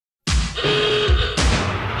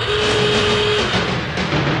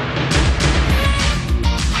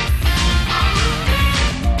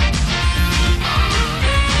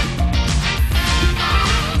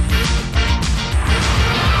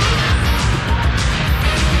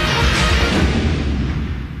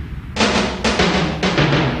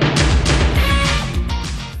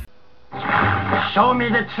me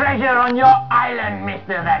the treasure on your island,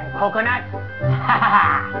 Mr. Van Coconut.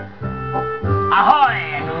 Ahoy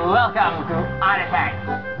and welcome to Art Attack,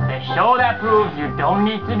 the show that proves you don't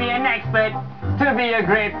need to be an expert to be a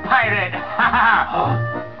great pirate.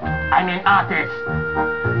 I'm an artist.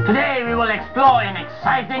 Today we will explore in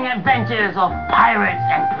exciting adventures of pirates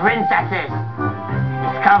and princesses.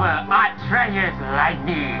 Discover art treasures like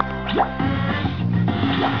these.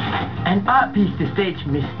 An art piece to stage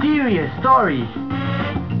mysterious stories.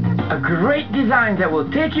 A great design that will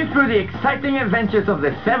take you through the exciting adventures of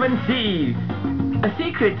the seven seas. A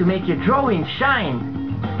secret to make your drawings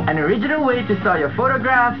shine. An original way to style your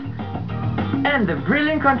photographs. And the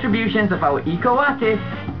brilliant contributions of our eco-artist,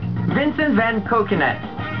 Vincent Van Coconut.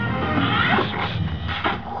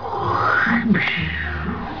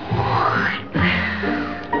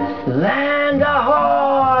 Land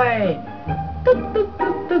ahoy! Toot, toot,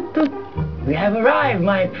 toot, toot, toot. We have arrived,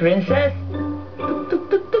 my princess. Toot, toot,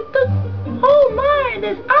 toot, toot, toot. Oh my,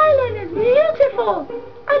 this island is beautiful.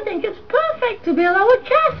 I think it's perfect to build our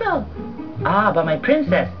castle. Ah, but my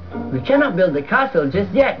princess, we cannot build the castle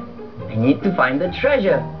just yet. I need to find the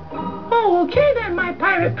treasure. Oh, okay then, my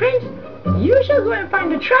pirate prince. You shall go and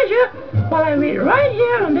find the treasure while I wait right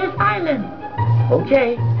here on this island.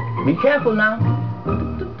 Okay, be careful now.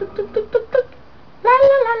 La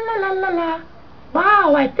la la la la la la.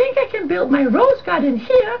 Wow, I think I can build my rose garden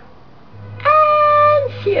here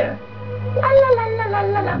and here. La la la la la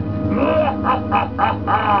la la.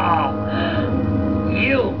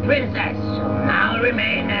 You, princess, shall now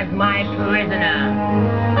remain as my prisoner.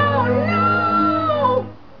 Oh no!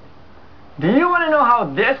 Do you want to know how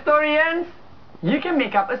this story ends? You can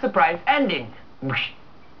make up a surprise ending.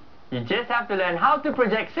 You just have to learn how to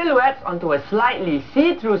project silhouettes onto a slightly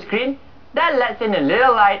see-through screen that lets in a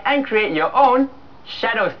little light and create your own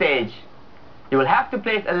shadow stage. You will have to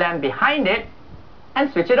place a lamp behind it and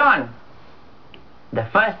switch it on. The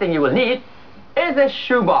first thing you will need is a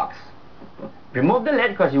shoebox. Remove the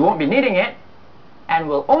lid because you won't be needing it, and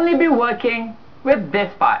we'll only be working with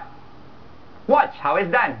this part. Watch how it's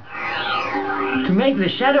done. To make the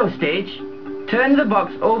shadow stage, turn the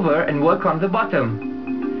box over and work on the bottom.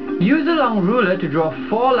 Use a long ruler to draw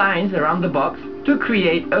 4 lines around the box to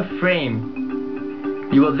create a frame.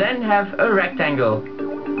 You will then have a rectangle.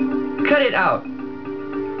 Cut it out.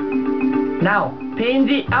 Now, paint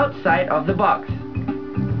the outside of the box.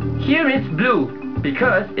 Here it's blue,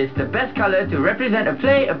 because it's the best color to represent a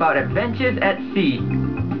play about adventures at sea.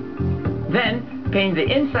 Then, paint the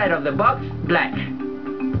inside of the box black.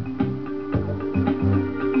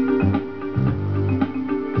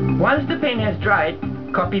 Once the paint has dried,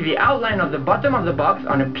 copy the outline of the bottom of the box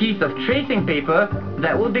on a piece of tracing paper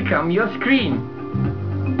that will become your screen.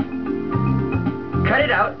 Cut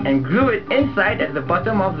it out and glue it inside at the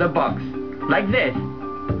bottom of the box, like this.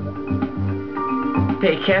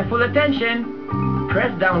 Pay careful attention.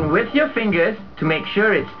 Press down with your fingers to make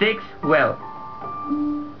sure it sticks well.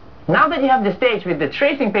 Now that you have the stage with the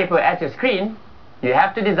tracing paper as your screen, you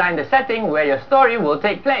have to design the setting where your story will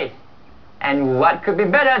take place. And what could be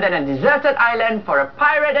better than a deserted island for a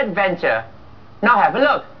pirate adventure? Now have a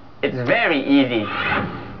look. It's very easy.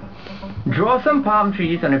 Draw some palm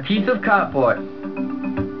trees on a piece of cardboard.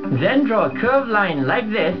 Then draw a curved line like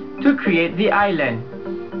this to create the island.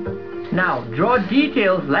 Now draw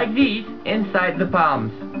details like these inside the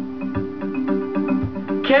palms.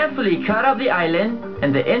 Carefully cut out the island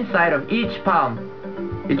and the inside of each palm.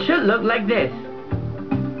 It should look like this.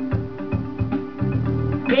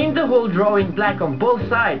 Paint the whole drawing black on both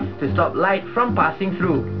sides to stop light from passing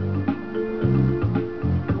through.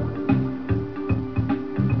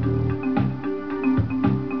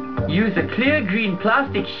 Use a clear green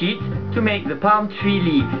plastic sheet to make the palm tree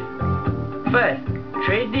leaves. First,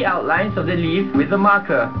 trace the outlines of the leaves with a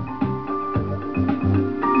marker.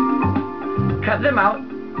 Cut them out.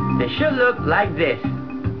 They should look like this.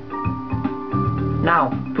 Now,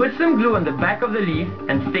 put some glue on the back of the leaf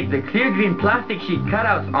and stick the clear green plastic sheet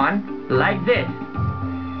cutouts on like this.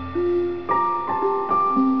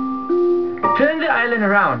 Turn the island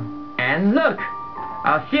around and look!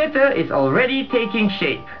 Our theatre is already taking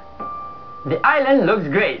shape. The island looks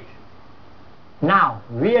great. Now,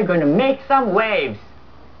 we are going to make some waves.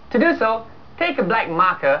 To do so, take a black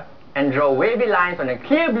marker and draw wavy lines on a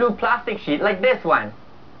clear blue plastic sheet like this one.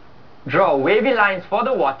 Draw wavy lines for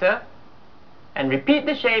the water and repeat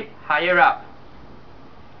the shape higher up.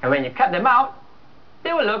 And when you cut them out,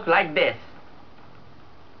 they will look like this.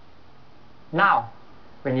 Now,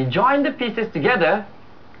 when you join the pieces together,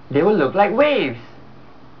 they will look like waves.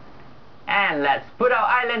 And let's put our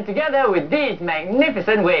island together with these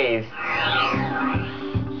magnificent waves.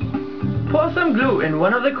 Pour some glue in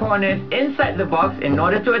one of the corners inside the box in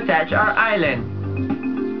order to attach our island.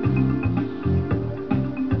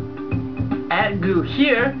 Add glue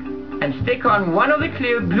here and stick on one of the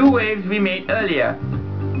clear blue waves we made earlier.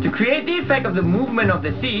 To create the effect of the movement of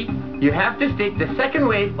the sea, you have to stick the second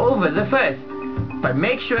wave over the first, but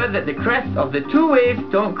make sure that the crests of the two waves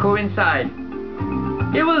don't coincide.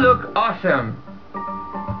 It will look awesome.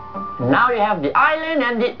 Now you have the island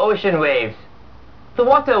and the ocean waves. The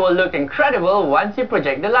water will look incredible once you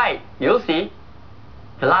project the light. You'll see.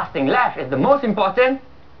 The last thing left is the most important,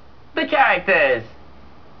 the characters.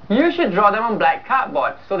 You should draw them on black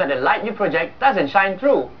cardboard so that the light you project doesn't shine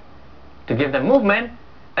through. To give them movement,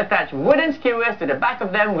 attach wooden skewers to the back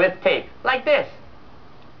of them with tape, like this.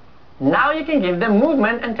 Now you can give them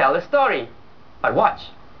movement and tell a story. But watch.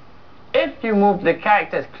 If you move the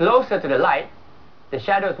characters closer to the light, the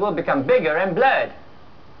shadows will become bigger and blurred.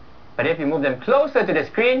 But if you move them closer to the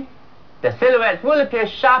screen, the silhouettes will appear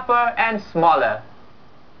sharper and smaller.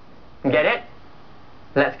 Get it?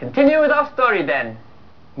 Let's continue with our story then.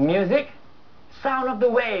 Music, sound of the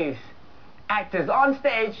waves. Actors on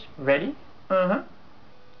stage. Ready?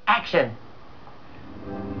 Action.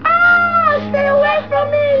 Ah! Stay away from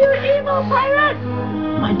me, you evil pirate!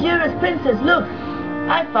 My dearest princess, look!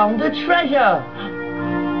 I found a treasure!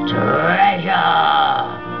 Treasure!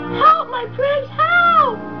 Help, my prince,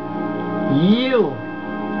 help! You,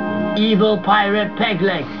 evil pirate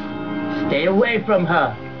Peglegs, stay away from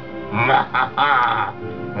her.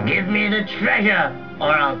 Give me the treasure, or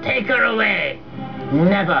I'll take her away.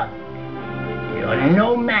 Never. You're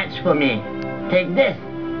no match for me. Take this.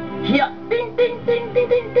 Here. Ding, ding, ding, ding,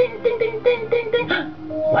 ding, ding, ding, ding, ding, ding, ding.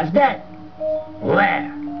 What's that? Where?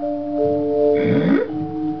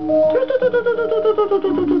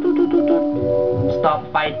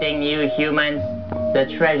 Stop fighting, you humans. The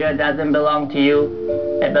treasure doesn't belong to you.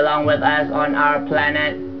 It belongs with us on our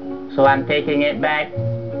planet. So I'm taking it back.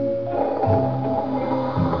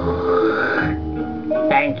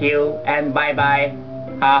 Thank you and bye-bye.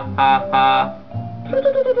 Ha ha ha.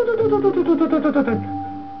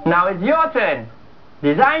 Now it's your turn.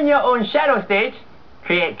 Design your own shadow stage,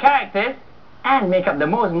 create characters, and make up the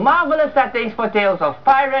most marvelous settings for tales of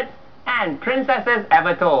pirates and princesses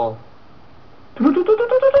ever told.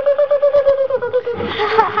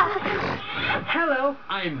 Hello,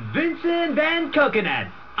 I'm Vincent Van Coconut,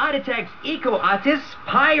 Art Attack's Eco Artist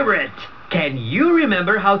Pirate. Can you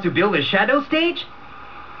remember how to build a shadow stage?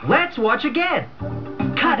 Let's watch again.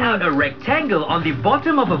 Cut out a rectangle on the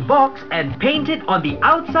bottom of a box and paint it on the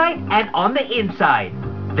outside and on the inside.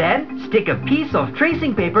 Then stick a piece of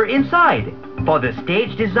tracing paper inside. For the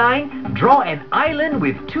stage design, draw an island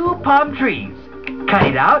with 2 palm trees. Cut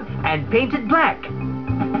it out and paint it black.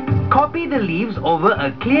 Copy the leaves over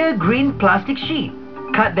a clear green plastic sheet.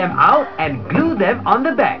 Cut them out and glue them on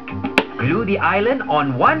the back. Glue the island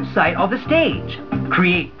on one side of the stage.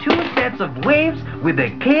 Create 2 sets of waves with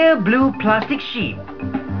a clear blue plastic sheet.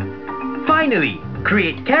 Finally,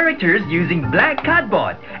 create characters using black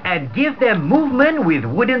cardboard and give them movement with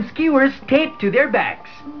wooden skewers taped to their backs.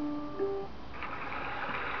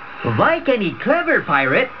 Like any clever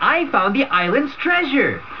pirate, I found the island's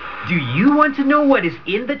treasure. Do you want to know what is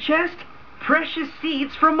in the chest? Precious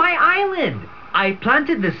seeds from my island. I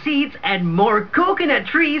planted the seeds and more coconut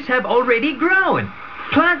trees have already grown.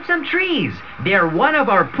 Plant some trees. They are one of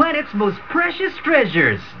our planet's most precious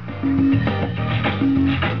treasures.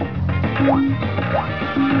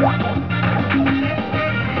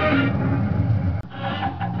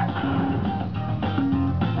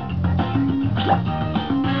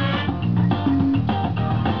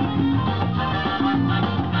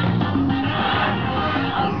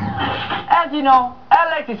 As you know,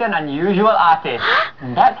 Alex is an unusual artist.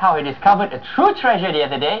 And that's how he discovered a true treasure the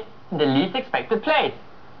other day in the least expected place.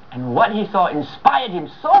 And what he saw inspired him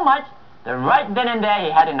so much that right then and there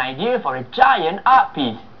he had an idea for a giant art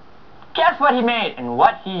piece. Guess what he made and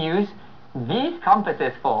what he used these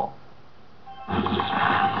compasses for?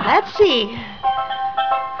 Let's see.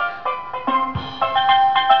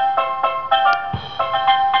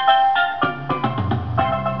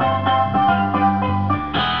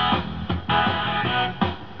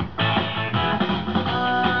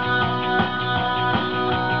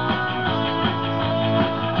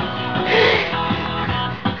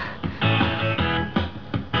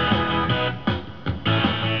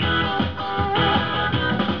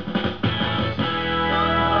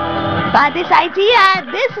 But this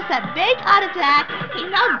idea, this is a big Art Attack. You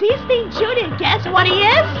know, Disney Junior, guess what he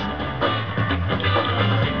is?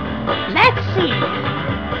 Let's see.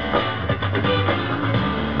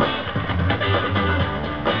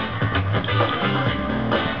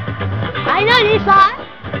 on.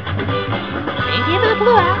 Ain't give it a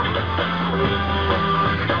clue out.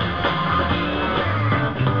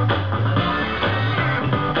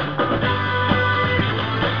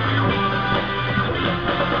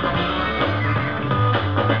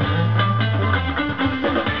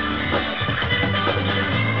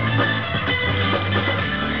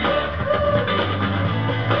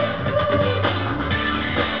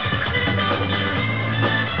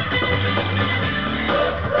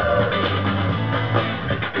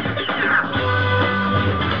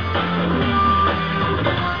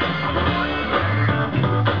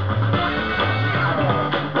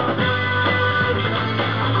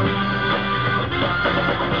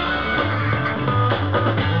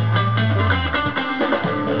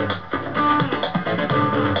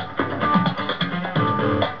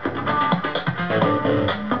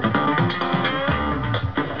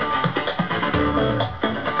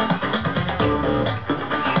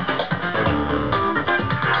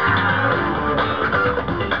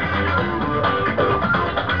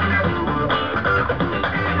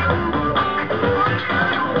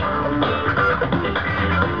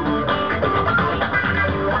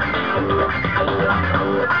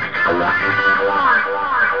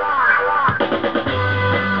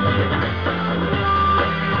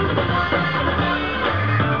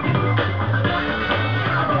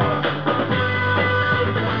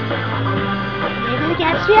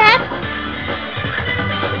 Yet?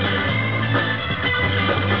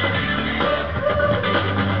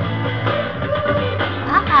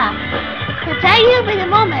 I'll tell you in a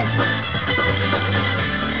moment.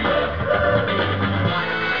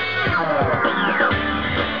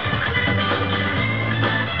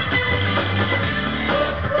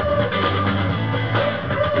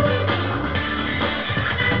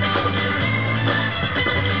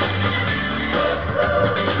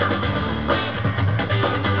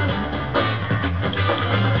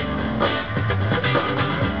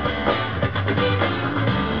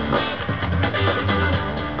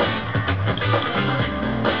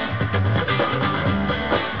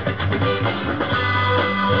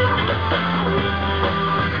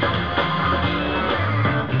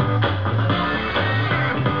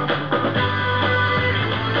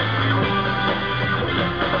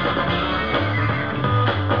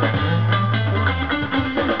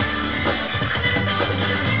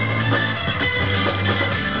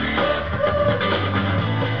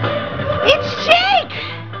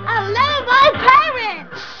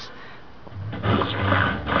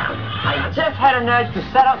 Had an urge to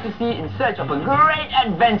set out to sea in search of a great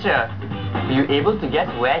adventure. Were you able to guess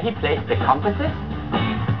where he placed the compasses?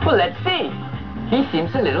 Well, let's see. He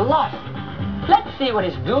seems a little lost. Let's see what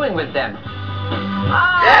he's doing with them.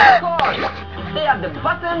 Ah, of course! They are the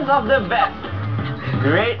buttons of the best.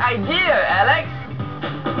 Great idea, Alex!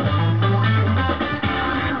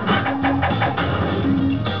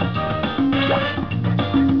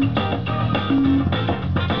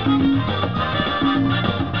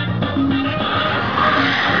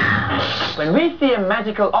 When we see a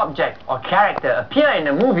magical object or character appear in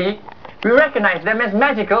a movie, we recognize them as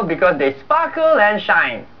magical because they sparkle and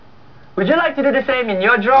shine. Would you like to do the same in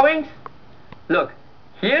your drawings? Look,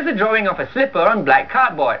 here's a drawing of a slipper on black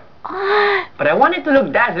cardboard. But I want it to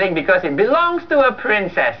look dazzling because it belongs to a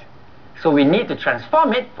princess. So we need to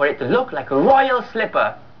transform it for it to look like a royal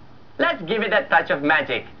slipper. Let's give it that touch of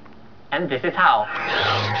magic. And this is how.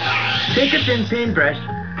 Take a thin paintbrush,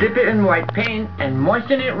 dip it in white paint and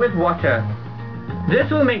moisten it with water. This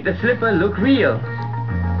will make the slipper look real.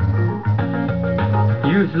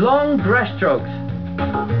 Use long brush strokes.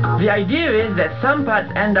 The idea is that some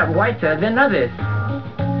parts end up whiter than others.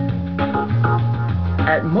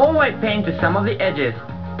 Add more white paint to some of the edges.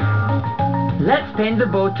 Let's paint the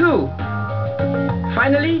bow too.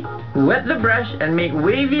 Finally, wet the brush and make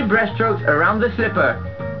wavy brush strokes around the slipper.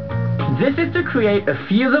 This is to create a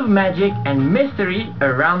feel of magic and mystery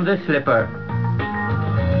around the slipper.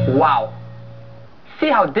 Wow! See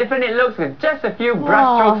how different it looks with just a few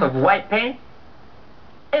brush strokes of white paint?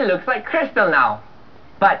 It looks like crystal now.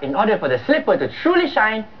 But in order for the slipper to truly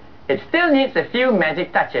shine, it still needs a few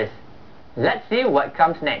magic touches. Let's see what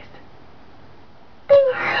comes next.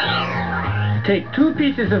 Take two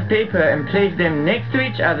pieces of paper and place them next to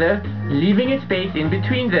each other, leaving a space in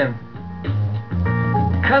between them.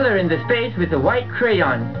 Color in the space with a white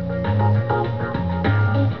crayon.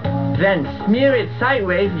 Then smear it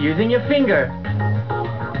sideways using your finger.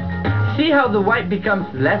 See how the white becomes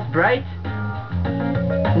less bright?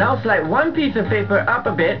 Now slide one piece of paper up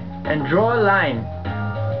a bit and draw a line.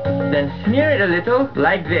 Then smear it a little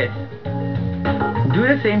like this. Do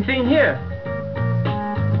the same thing here.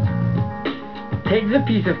 Take the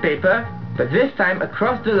piece of paper, but this time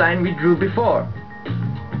across the line we drew before.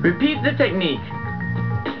 Repeat the technique.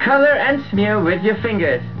 Color and smear with your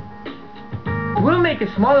fingers. We'll make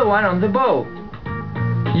a smaller one on the bow.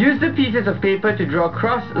 Use the pieces of paper to draw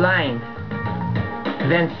cross lines.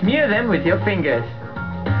 Then smear them with your fingers.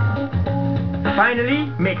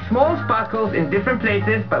 Finally, make small sparkles in different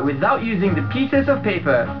places but without using the pieces of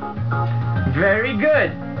paper. Very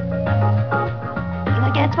good!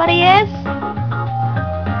 Wanna guess what he is?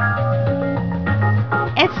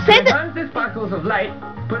 It's To Sid. enhance the sparkles of light,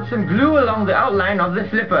 put some glue along the outline of the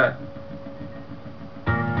slipper.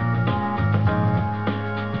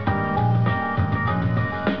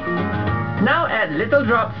 Now add little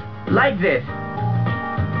drops like this.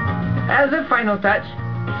 As a final touch,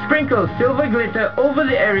 sprinkle silver glitter over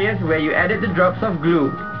the areas where you added the drops of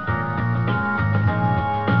glue.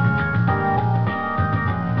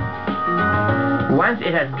 Once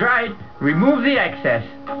it has dried, remove the excess.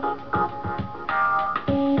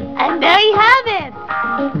 And there you have it.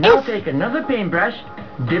 Now It's take another paintbrush,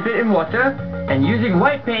 dip it in water, and using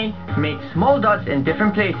white paint, make small dots in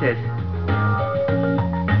different places.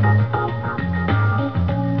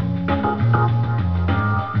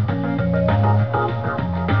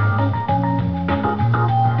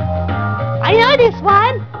 I know this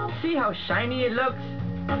one. See how shiny it looks?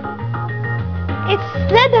 It's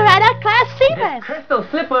Cinderella Class This Secrets. crystal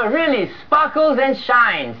slipper really sparkles and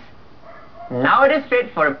shines. Now it is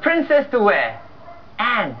fit for a princess to wear.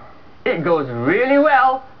 And it goes really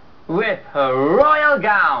well with her royal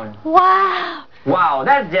gown. Wow. Wow,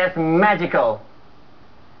 that's just magical.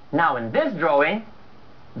 Now in this drawing,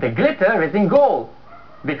 the glitter is in gold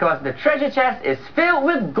because the treasure chest is filled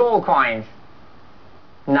with gold coins.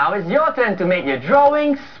 Now it's your turn to make your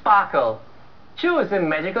drawing sparkle. Choose a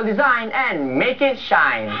magical design and make it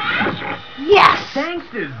shine. Yes. Thanks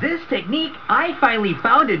to this technique, I finally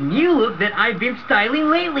found a new look that I've been styling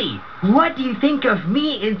lately. What do you think of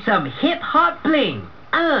me in some hip-hop bling?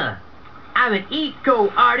 I'm an eco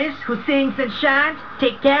artist who sings and shines.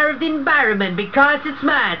 Take care of the environment because it's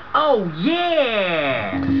mine. Oh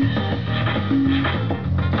yeah!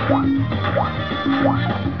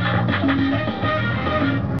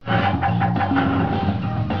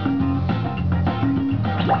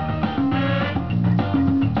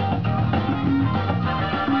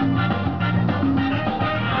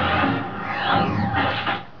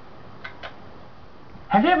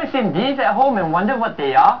 Have you ever seen these at home and wondered what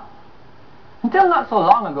they are? Until not so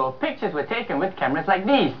long ago, pictures were taken with cameras like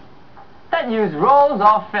these that use rolls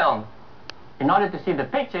of film. In order to see the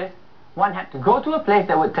pictures, one had to go to a place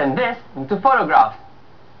that would turn this into photographs.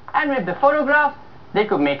 And with the photographs, they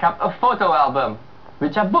could make up a photo album,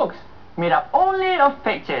 which are books made up only of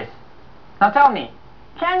pictures. Now tell me,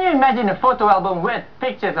 can you imagine a photo album with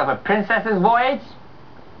pictures of a princess's voyage?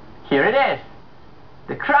 Here it is.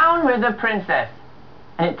 The Crown with the Princess.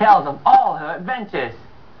 And it tells of all her adventures.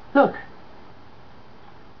 Look.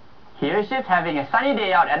 Here she's having a sunny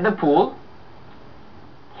day out at the pool.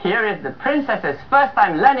 Here is the princess's first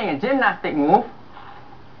time learning a gymnastic move.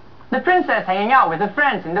 The princess hanging out with her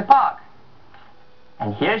friends in the park.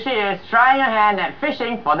 And here she is trying her hand at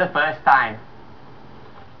fishing for the first time.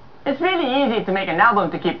 It's really easy to make an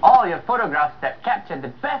album to keep all your photographs that capture the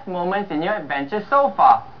best moments in your adventure so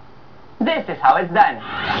far. This is how it's done.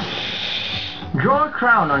 Draw a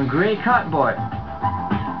crown on grey cardboard.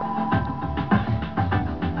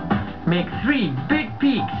 Make 3 big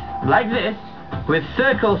peaks, like this, with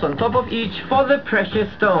circles on top of each for the precious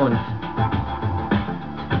stones.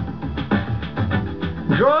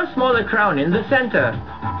 Draw a smaller crown in the center.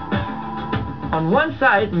 On one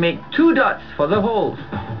side, make 2 dots for the holes.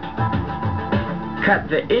 Cut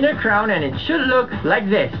the inner crown and it should look like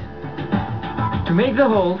this. To make the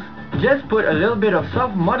holes, just put a little bit of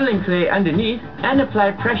soft modeling clay underneath and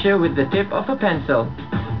apply pressure with the tip of a pencil.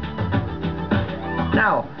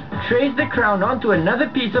 Now, trace the crown onto another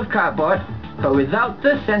piece of cardboard, but without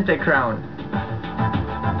the center crown.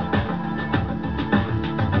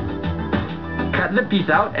 Cut the piece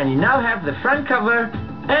out and you now have the front cover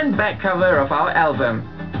and back cover of our album.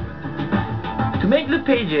 To make the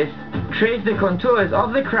pages, trace the contours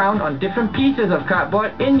of the crown on different pieces of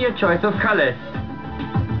cardboard in your choice of colors.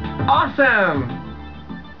 Awesome!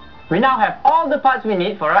 We now have all the parts we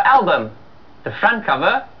need for our album. The front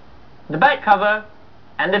cover, the back cover,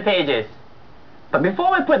 and the pages. But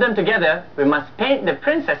before we put them together, we must paint the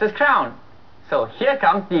princess's crown. So here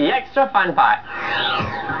comes the extra fun part.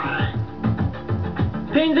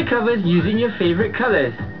 Paint the covers using your favorite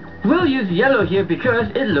colors. We'll use yellow here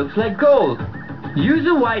because it looks like gold. Use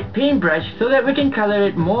a white paintbrush so that we can color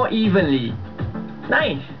it more evenly.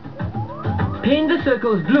 Nice! Paint the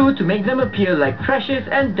circles blue to make them appear like precious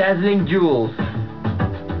and dazzling jewels.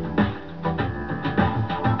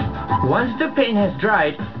 Once the paint has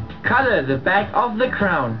dried, color the back of the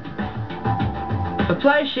crown.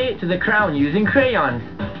 Apply shade to the crown using crayons.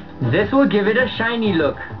 This will give it a shiny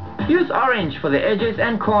look. Use orange for the edges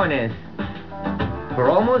and corners. We're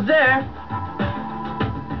almost there.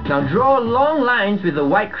 Now draw long lines with the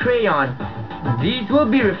white crayon. These will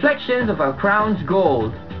be reflections of our crown's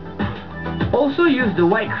gold. Also use the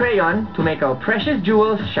white crayon to make our precious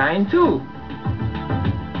jewels shine too.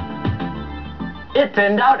 It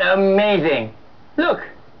turned out amazing! Look!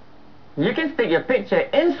 You can stick your picture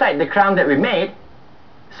inside the crown that we made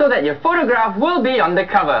so that your photograph will be on the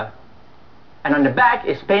cover. And on the back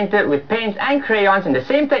is painted with paints and crayons in the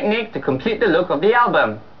same technique to complete the look of the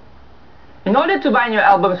album. In order to bind your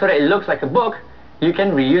album so that it looks like a book, you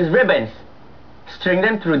can reuse ribbons. String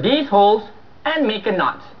them through these holes and make a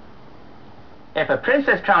knot. If a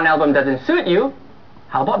princess crown album doesn't suit you,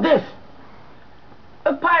 how about this?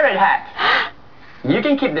 A pirate hat! You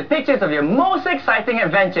can keep the pictures of your most exciting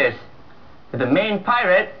adventures with the main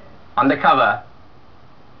pirate on the cover.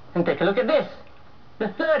 And take a look at this, the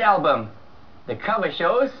third album. The cover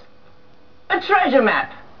shows a treasure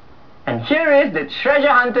map. And here is the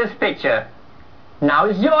treasure hunter's picture. Now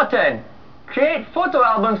it's your turn. Create photo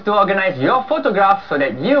albums to organize your photographs so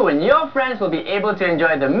that you and your friends will be able to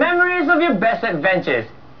enjoy the memories of your best adventures.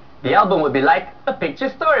 The album will be like a picture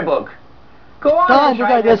storybook. Go on and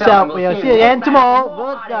try it yourself. We'll see you again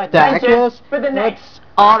tomorrow with the next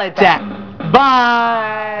Art Attack.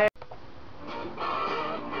 Bye!